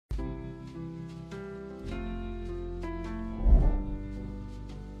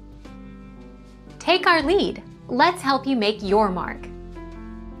Take our lead. Let's help you make your mark.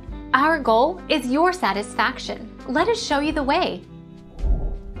 Our goal is your satisfaction. Let us show you the way.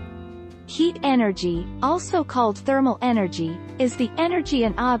 Heat energy, also called thermal energy, is the energy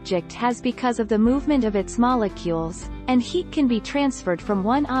an object has because of the movement of its molecules, and heat can be transferred from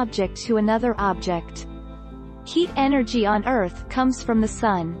one object to another object. Heat energy on Earth comes from the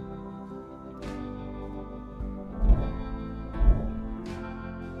sun.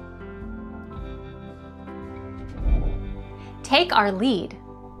 Take our lead.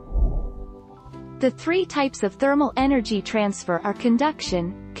 The three types of thermal energy transfer are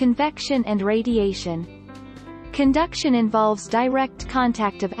conduction, convection and radiation. Conduction involves direct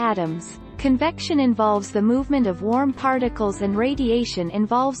contact of atoms, convection involves the movement of warm particles and radiation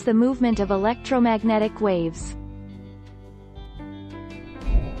involves the movement of electromagnetic waves.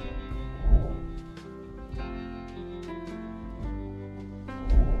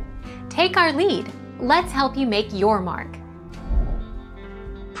 Take our lead. Let's help you make your mark.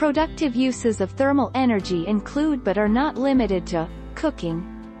 Productive uses of thermal energy include but are not limited to cooking,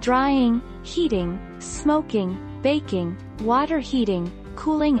 drying, heating, smoking, baking, water heating,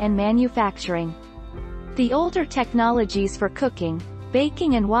 cooling and manufacturing. The older technologies for cooking,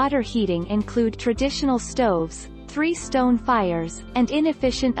 baking and water heating include traditional stoves, three-stone fires, and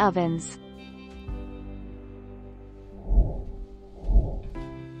inefficient ovens.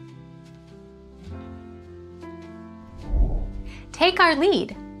 Take our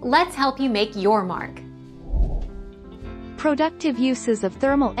lead. Let's help you make your mark. Productive uses of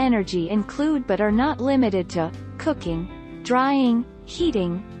thermal energy include but are not limited to cooking, drying,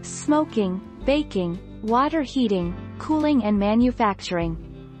 heating, smoking, baking, water heating, cooling and manufacturing.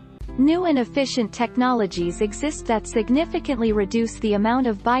 New and efficient technologies exist that significantly reduce the amount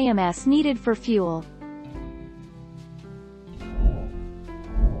of biomass needed for fuel.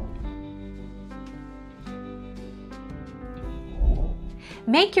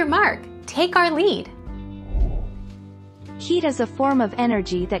 Make your mark. Take our lead. Heat is a form of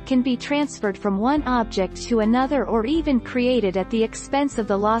energy that can be transferred from one object to another or even created at the expense of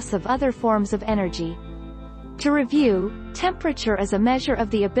the loss of other forms of energy. To review, temperature is a measure of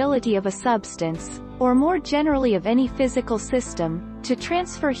the ability of a substance, or more generally of any physical system, to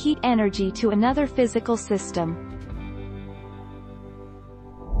transfer heat energy to another physical system.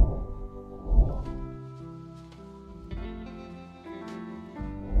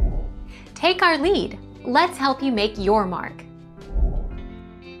 Take our lead. Let's help you make your mark.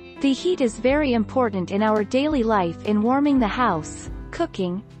 The heat is very important in our daily life in warming the house,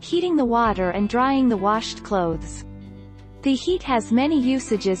 cooking, heating the water and drying the washed clothes. The heat has many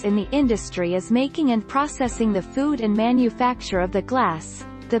usages in the industry as making and processing the food and manufacture of the glass,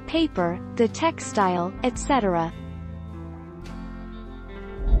 the paper, the textile, etc.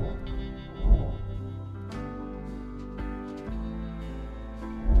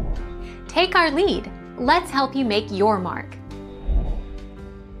 Take our lead. Let's help you make your mark.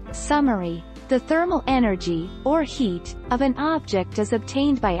 Summary. The thermal energy, or heat, of an object is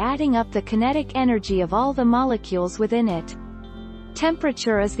obtained by adding up the kinetic energy of all the molecules within it.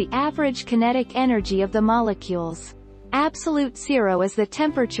 Temperature is the average kinetic energy of the molecules. Absolute zero is the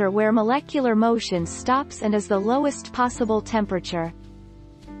temperature where molecular motion stops and is the lowest possible temperature.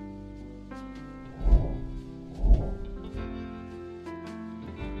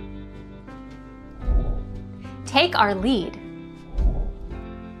 Take our lead.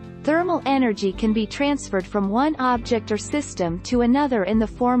 Thermal energy can be transferred from one object or system to another in the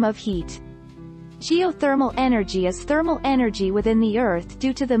form of heat. Geothermal energy is thermal energy within the Earth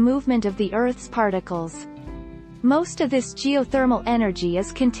due to the movement of the Earth's particles. Most of this geothermal energy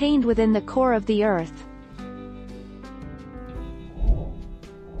is contained within the core of the Earth.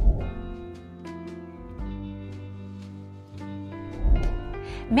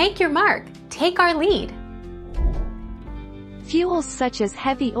 Make your mark. Take our lead. Fuels such as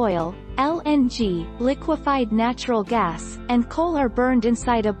heavy oil, LNG, liquefied natural gas, and coal are burned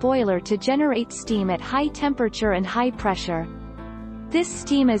inside a boiler to generate steam at high temperature and high pressure. This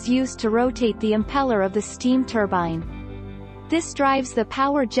steam is used to rotate the impeller of the steam turbine. This drives the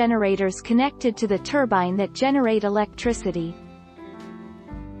power generators connected to the turbine that generate electricity.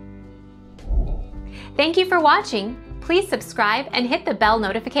 Thank you for watching. Please subscribe and hit the bell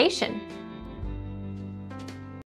notification.